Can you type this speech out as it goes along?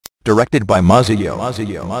Directed by Mazio.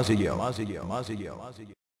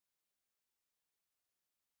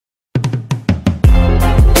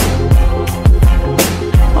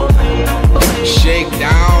 Shake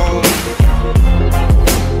down.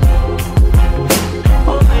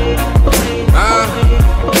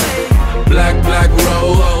 Black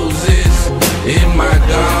roses in my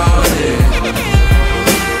garden.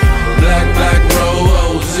 Black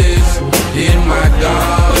roses in my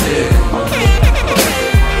garden.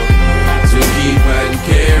 To keep and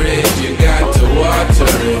care it, you got to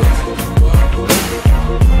water it.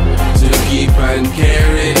 To keep and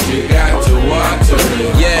care it, you got to water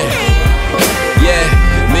it. Yeah,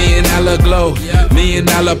 $1 million glow, $1 million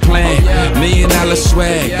plan, $1 million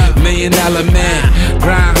swag, $1 million man.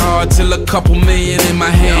 Grind hard till a couple million in my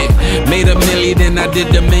hand. Made $1 million, then I did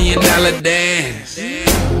the $1 million dance.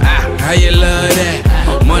 How you love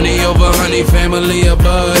that? Money over honey, family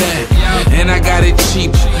above that. And I got it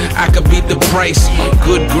cheap, I could beat the price.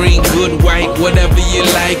 Good green, good white, whatever you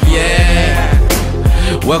like, yeah.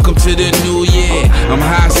 Welcome to the new year. I'm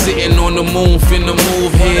high sitting on the moon, finna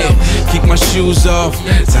move here. Kick my shoes off,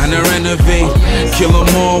 time to renovate. Kill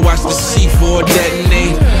 'em all, watch the C4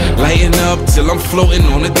 detonate. Lighten up till I'm floating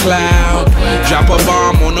on a cloud. Drop a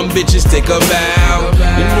bomb on them bitches, take a bow.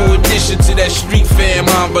 The new addition to that street fam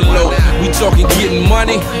envelope. We talking getting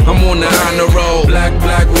money, I'm on the honor roll. Black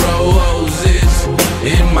roses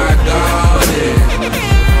in my garden.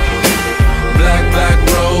 Black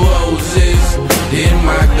roses in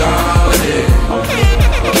my garden.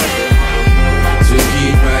 To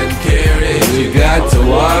keep and care it, you got to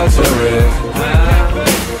water it.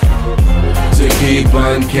 To keep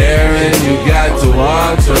on caring, you got to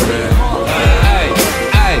water it.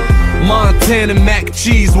 Montana mac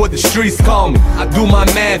cheese, what the streets call me. I do my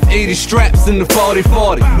math, 80 straps in the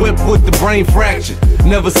 40-40. Whip with the brain fracture,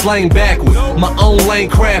 never slang backwards. My own lane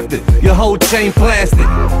crafted, your whole chain plastic.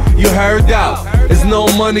 You heard out, there's no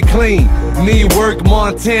money clean. Need work,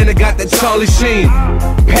 Montana got that Charlie Sheen.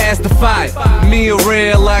 Pass the fire, me a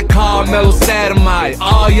red like Carmelo Stoudemire.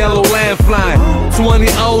 All yellow land flying, 20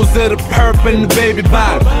 O's of the perp and the baby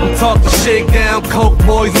bottom. I'm talking shake down, coke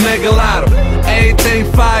boys, mega lotto. Everything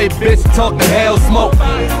fire, bitch, talking hell smoke.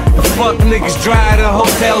 The fuck niggas dry the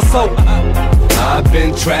hotel soap. I've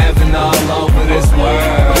been traveling all over this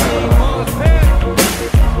world,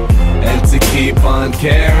 and to keep on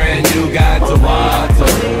caring, you got to water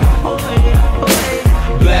it.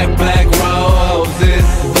 Black roses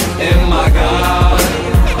in my garden.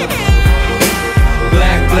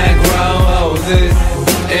 Black roses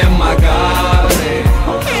in my garden.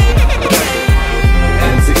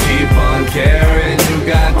 And to keep on caring, you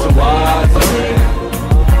got to water it.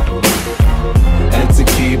 And to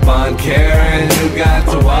keep on caring, you got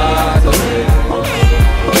to water it.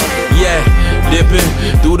 Yeah, dipping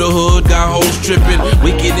through the hood, got hoes tripping.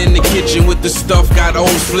 We get in the kitchen with the stuff, got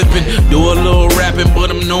hoes flipping. Do a little rapping, but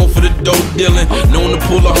I'm known for the dope dealing. Known to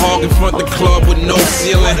pull a hog in front the club with no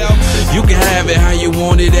ceiling. You can have it how you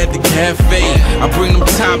want it at the cafe. I bring them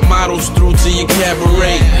top models through to your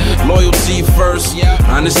cabaret. Loyalty first,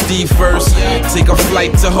 honesty first. Take a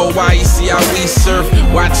flight to Hawaii, see how we surf.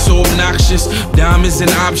 Watch so obnoxious, diamonds and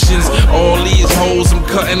options. All these hoes I'm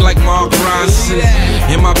cutting like Mark Ronson.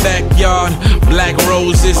 In my backyard, black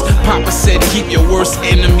roses. Papa said keep your worst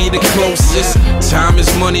enemy the closest. Time is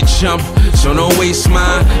money, chump, so don't waste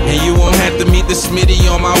mine. And you won't have to meet the Smitty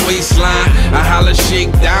on my waistline. I holla,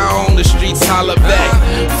 shake down, the streets holla back.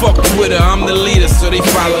 Fuck Twitter, I'm the leader, so they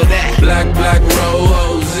follow that. Black